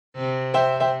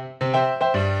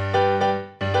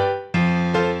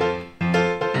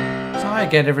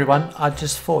again everyone, I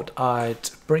just thought I'd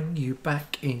bring you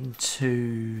back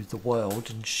into the world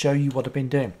and show you what I've been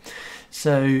doing.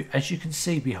 So as you can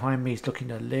see behind me is looking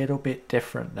a little bit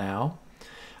different now.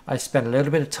 I spent a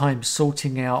little bit of time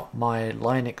sorting out my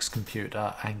Linux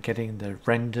computer and getting the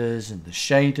renders and the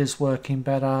shaders working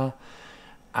better,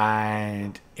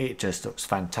 and it just looks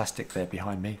fantastic there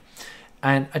behind me.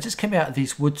 And I just came out of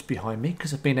these woods behind me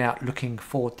because I've been out looking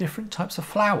for different types of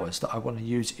flowers that I want to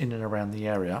use in and around the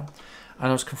area. And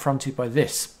I was confronted by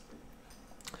this.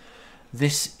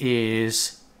 This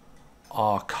is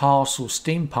our castle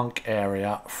steampunk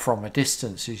area from a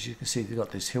distance. As you can see, they've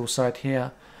got this hillside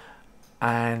here.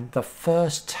 And the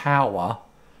first tower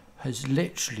has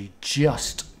literally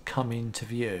just come into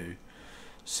view.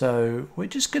 So we're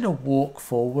just going to walk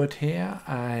forward here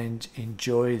and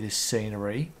enjoy this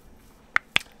scenery.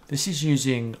 This is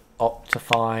using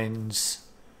Optifine's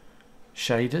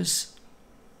shaders.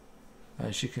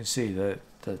 As you can see, the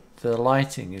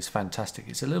lighting is fantastic.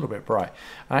 It's a little bit bright.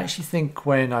 I actually think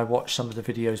when I watch some of the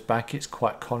videos back, it's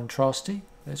quite contrasty.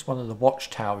 There's one of the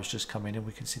watchtowers just come in, and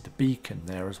we can see the beacon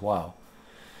there as well.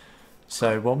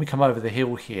 So when we come over the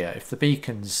hill here, if the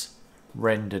beacon's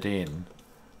rendered in,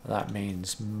 that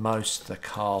means most of the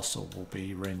castle will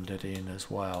be rendered in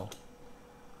as well.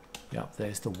 Yep,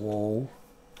 there's the wall.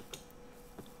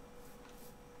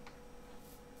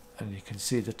 And you can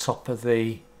see the top of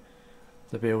the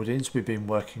buildings we've been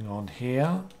working on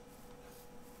here.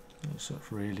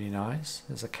 Looks really nice.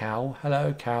 There's a cow.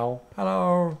 Hello, cow.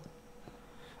 Hello.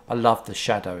 I love the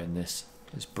shadow in this.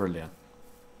 It's brilliant,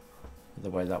 the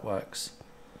way that works.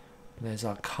 And there's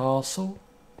our castle.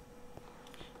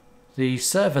 The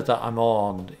server that I'm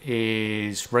on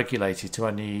is regulated to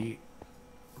only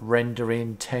render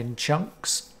in 10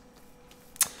 chunks.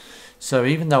 So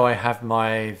even though I have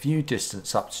my view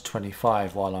distance up to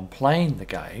 25 while I'm playing the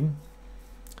game,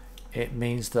 it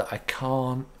means that I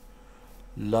can't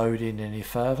load in any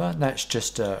further. And that's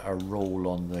just a rule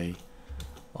on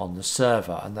the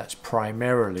server, and that's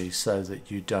primarily so that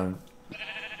you don't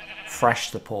thrash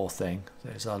the poor thing.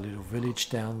 There's our little village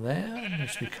down there, and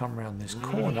as we come around this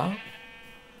corner,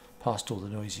 past all the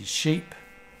noisy sheep,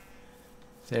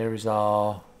 there is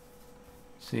our...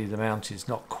 See, the mountain's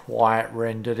not quite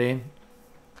rendered in.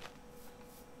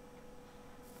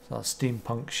 It's our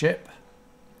steampunk ship.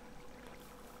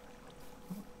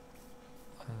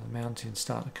 And the mountain's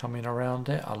starting to come in around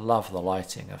it. I love the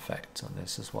lighting effect on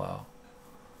this as well.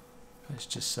 It's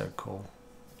just so cool.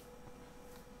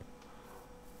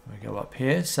 We go up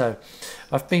here. So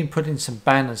I've been putting some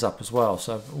banners up as well.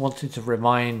 So I wanted to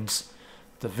remind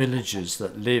the villagers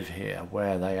that live here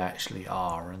where they actually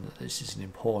are, and that this is an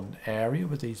important area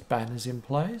with these banners in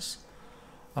place.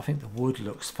 I think the wood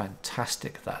looks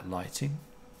fantastic, that lighting.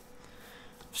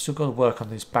 I've still got to work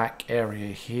on this back area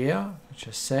here, which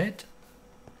I said.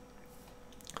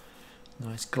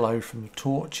 Nice glow from the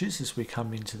torches as we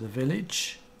come into the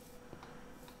village.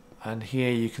 And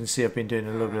here you can see I've been doing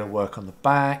a little bit of work on the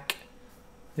back.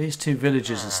 These two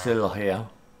villagers are still here.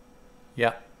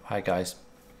 Yep, hi guys.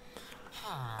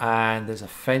 And there's a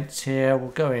fence here. We'll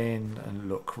go in and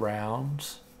look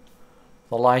round.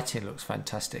 The lighting looks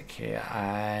fantastic here,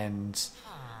 and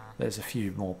there's a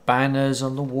few more banners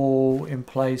on the wall in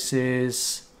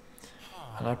places.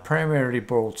 And I primarily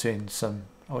brought in some,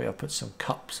 oh yeah, I put some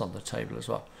cups on the table as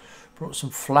well. Brought some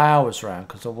flowers around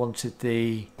because I wanted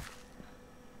the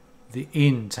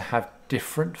inn to have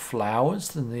different flowers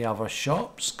than the other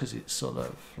shops, because it's sort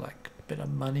of like a bit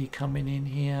of money coming in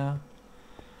here.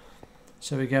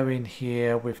 So we go in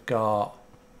here, we've got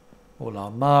all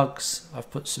our mugs. I've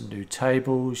put some new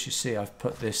tables. You see I've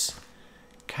put this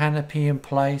canopy in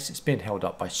place. It's been held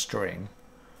up by string,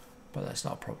 but that's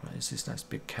not a problem. It's this nice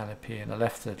big canopy, and I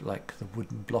left the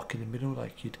wooden block in the middle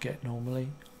like you'd get normally.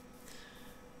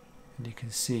 And you can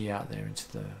see out there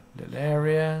into the little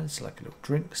area. It's like a little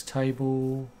drinks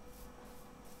table.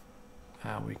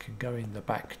 And we can go in the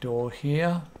back door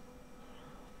here.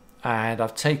 And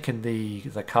I've taken the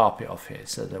carpet off here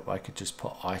so that I could just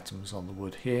put items on the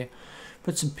wood here.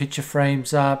 Put some picture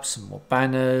frames up, some more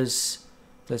banners.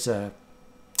 There's a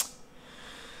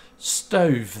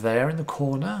stove there in the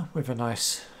corner with a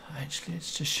nice... Actually,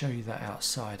 let's just show you that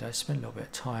outside. I spent a little bit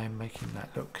of time making that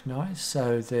look nice.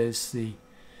 So there's the...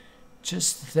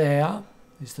 Just there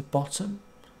is the bottom,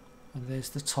 and there's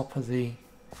the top of the...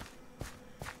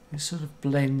 It sort of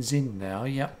blends in now,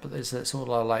 yep, but there's that sort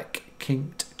of like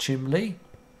kinked chimney.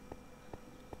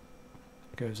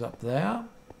 Goes up there.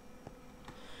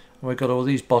 And we've got all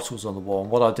these bottles on the wall, and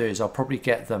what I'll do is I'll probably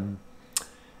get them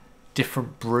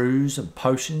different brews and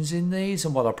potions in these,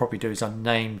 and what I'll probably do is I'll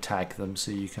name tag them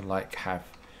so you can like have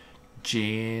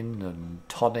gin and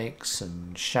tonics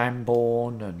and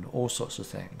Chambord and all sorts of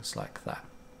things like that.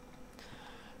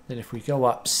 Then if we go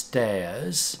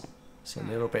upstairs, it's a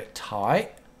little bit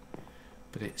tight,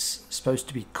 but it's supposed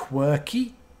to be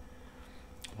quirky.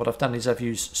 What I've done is I've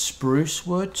used spruce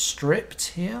wood stripped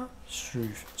here,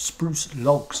 spruce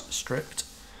logs stripped,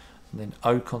 and then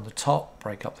oak on the top,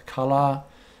 break up the colour.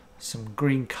 Some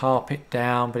green carpet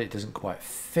down, but it doesn't quite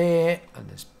fit, and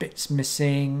there's bits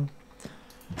missing.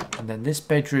 And then this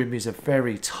bedroom is a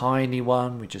very tiny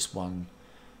one with just one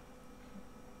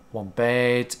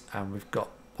bed, and we've got,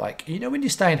 like, you know when you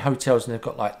stay in hotels and they've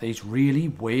got like these really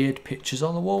weird pictures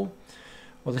on the wall?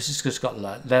 Well, this has just got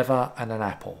like leather and an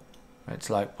apple. It's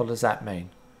like, what does that mean?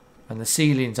 And the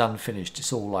ceiling's unfinished.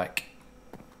 It's all like,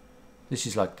 this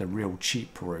is like the real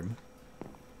cheap room.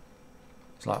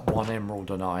 It's like 1 emerald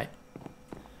a night.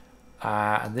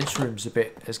 And this room's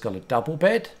has got a double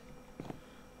bed.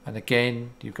 And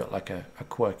again, you've got like a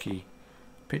quirky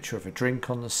picture of a drink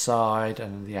on the side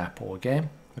and the apple again.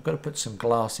 I've got to put some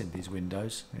glass in these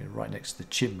windows, right next to the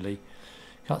chimney.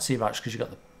 Can't see much because you've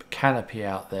got the canopy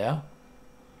out there.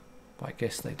 But I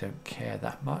guess they don't care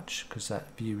that much because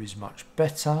that view is much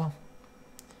better.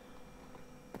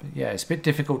 But yeah, it's a bit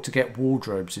difficult to get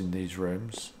wardrobes in these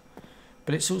rooms.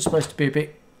 But it's all supposed to be a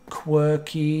bit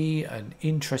quirky and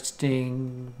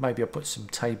interesting. Maybe I'll put some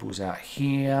tables out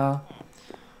here.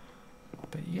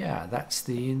 But yeah, that's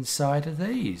the inside of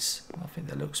these. I think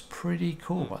that looks pretty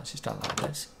cool once it's done like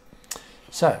this.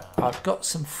 So I've got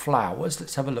some flowers.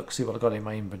 Let's have a look, see what I've got in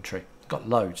my inventory. I've got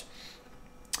loads.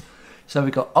 So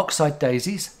we've got oxide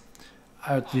daisies,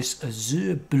 this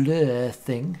azure bleu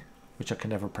thing, which I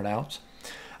can never pronounce.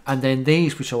 And then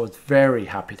these, which I was very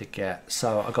happy to get.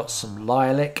 So I got some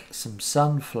lilac, some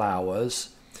sunflowers,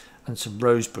 and some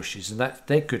rose bushes. And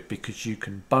they're good because you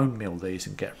can bone meal these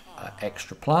and get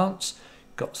extra plants.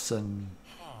 Got some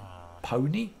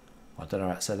pony, I don't know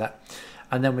how to say that.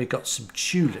 And then we got some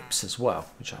tulips as well,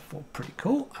 which I thought pretty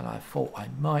cool. And I thought I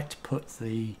might put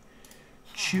the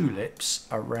tulips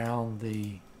around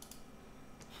the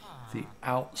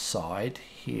outside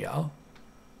here.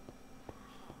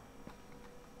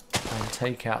 And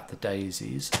take out the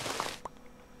daisies,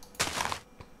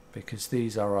 because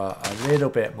these are a little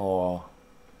bit more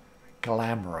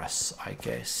glamorous, I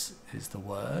guess is the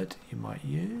word you might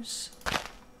use.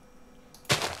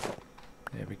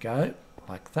 There we go,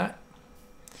 like that.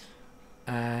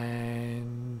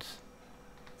 And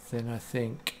then I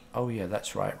think, oh yeah,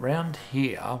 that's right, round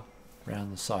here,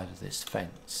 round the side of this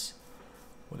fence,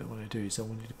 what I want to do is I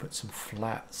want you to put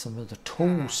some of the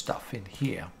tall stuff in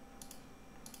here.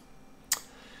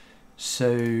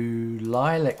 So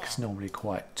lilac's normally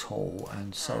quite tall,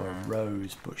 and so are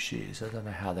rose bushes. I don't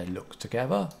know how they look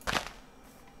together,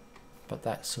 but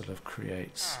that sort of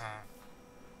creates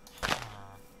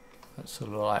that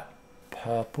sort of like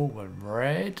purple and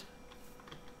red.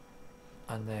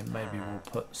 And then maybe we'll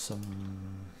put some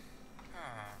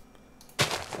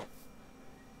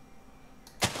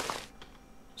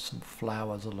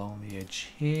flowers along the edge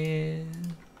here,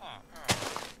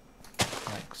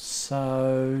 like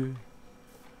so.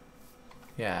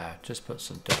 Yeah, just put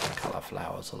some different colour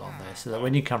flowers along there so that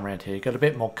when you come around here you've got a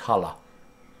bit more colour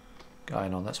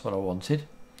going on. That's what I wanted.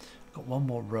 Got one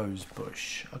more rose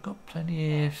bush. I've got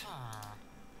plenty of...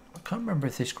 I can't remember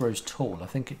if this grows tall. I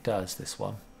think it does, this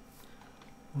one.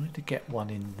 I wanted to get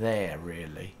one in there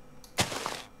really.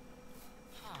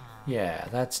 Yeah,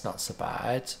 that's not so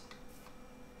bad.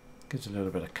 Gives a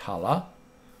little bit of colour.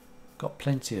 Got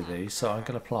plenty of these, so I'm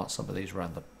going to plant some of these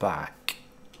around the back.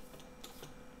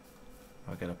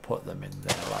 I'm going to put them in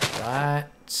there like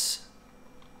that.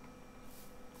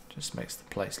 Just makes the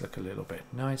place look a little bit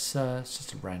nicer. It's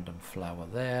just a random flower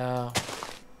there.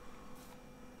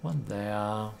 One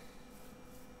there.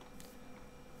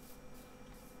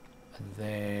 And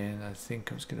then I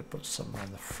think I was going to put some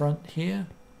around the front here.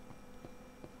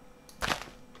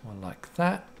 One like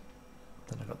that.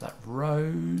 Then I've got that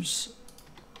rose.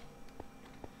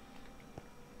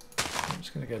 I'm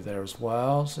just going to go there as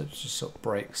well, so it just sort of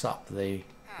breaks up the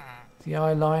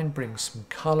eye line, brings some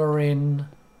colour in,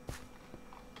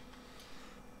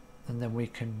 and then we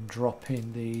can drop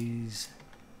in these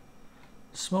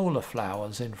smaller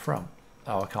flowers in front.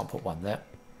 Oh, I can't put one there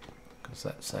because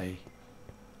that's a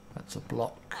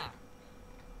block.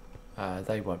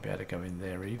 They won't be able to go in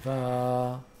there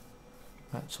either.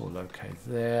 That's all okay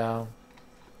there.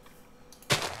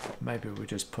 Maybe we'll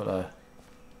just put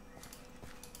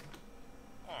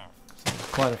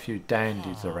quite a few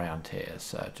dandies around here,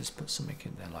 so just put something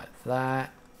in there like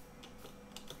that.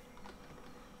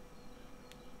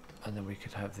 And then we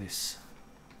could have this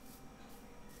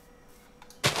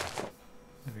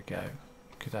There we go.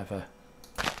 Could have a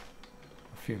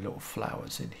few little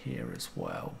flowers in here as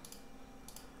well.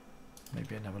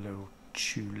 Maybe another little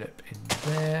tulip in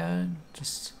there.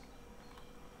 Just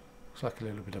looks like a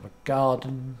little bit of a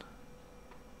garden.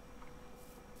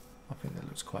 I think that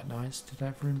looks quite nice. Did I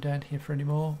have room down here for any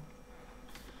more?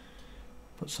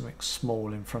 Put something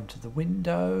small in front of the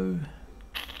window.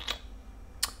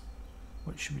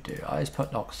 What should we do? Let's put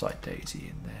an oxide daisy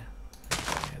in there.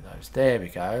 Those. There we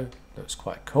go. Looks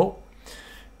quite cool.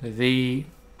 The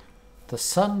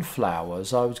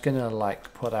sunflowers I was gonna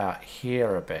like put out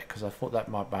here a bit because I thought that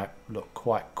might look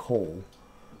quite cool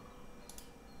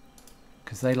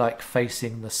because they like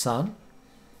facing the sun.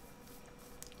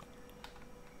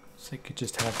 So you could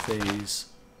just have these.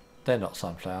 They're not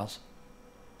sunflowers.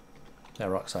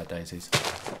 They're oxide daisies.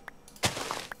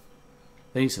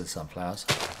 These are the sunflowers.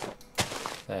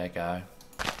 There you go.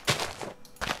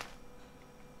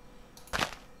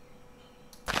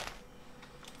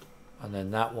 And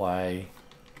then that way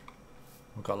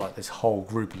we've got like this whole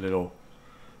group of little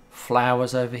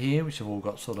flowers over here which have all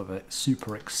got sort of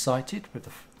super excited with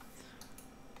the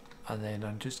and then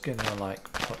I'm just gonna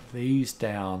like put these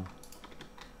down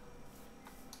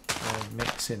and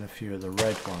mix in a few of the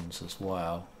red ones as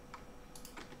well.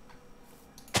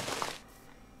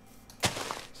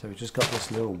 So we've just got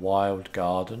this little wild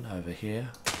garden over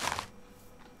here.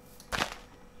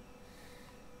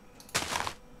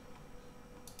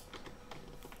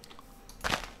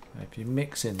 If you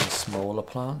mix in the smaller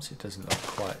plants, it doesn't look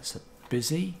quite so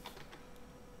busy.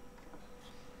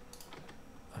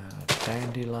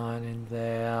 Dandelion in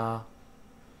there.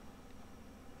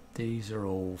 These are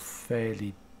all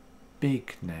fairly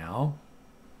big now.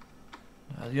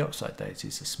 The oxide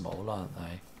daisies are small, aren't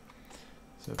they?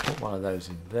 So put one of those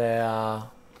in there.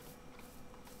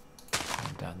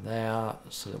 And down there,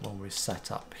 so that when we're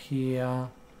set up here.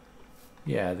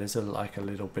 Yeah, there's like a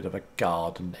little bit of a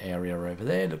garden area over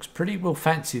there. It looks pretty. We'll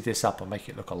fancy this up and make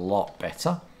it look a lot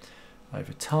better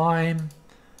over time.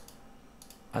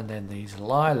 And then these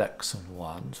lilacs and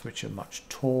ones, which are much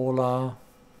taller.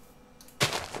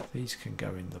 These can go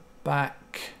in the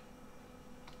back.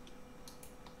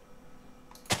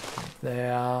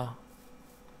 There.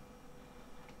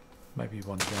 Maybe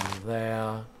one down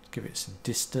there. Give it some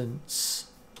distance.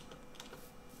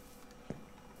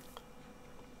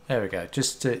 There we go. It's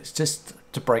just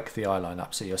to break the eye line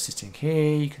up. So you're sitting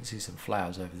here. You can see some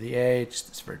flowers over the edge.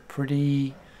 That's very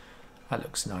pretty. That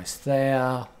looks nice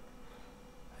there.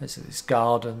 There's this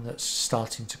garden that's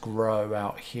starting to grow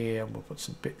out here, and we'll put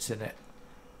some bits in it.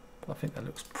 But I think that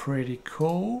looks pretty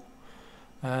cool.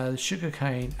 The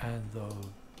sugarcane and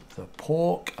the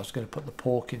pork. I was going to put the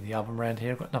pork in the oven around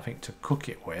here. I've got nothing to cook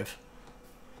it with.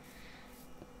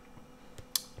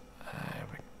 There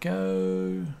we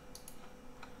go.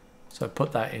 So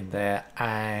put that in there,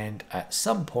 and at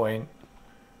some point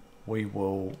we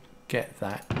will get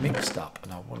that mixed up,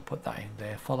 and I want to put that in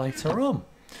there for later on.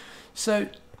 So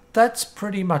that's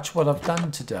pretty much what I've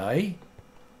done today.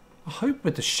 I hope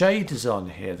with the shaders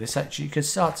on here, this actually, you can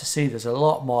start to see there's a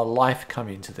lot more life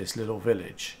coming to this little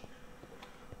village.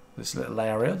 This little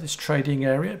area, this trading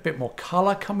area, a bit more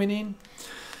colour coming in.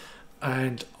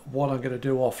 And what I'm going to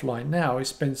do offline now is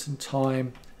spend some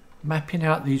time mapping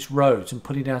out these roads and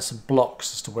putting down some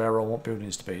blocks as to where I want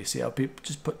buildings to be. See, I'll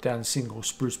just put down single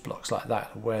spruce blocks like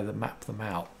that where they map them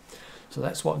out. So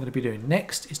that's what I'm going to be doing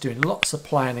next, is doing lots of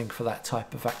planning for that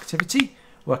type of activity,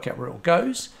 work out where it all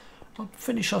goes. I'll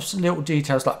finish off some little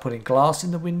details like putting glass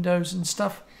in the windows and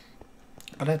stuff.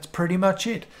 But that's pretty much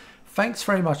it. Thanks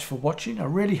very much for watching. I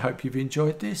really hope you've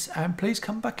enjoyed this, and please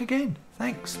come back again.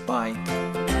 Thanks.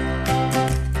 Bye.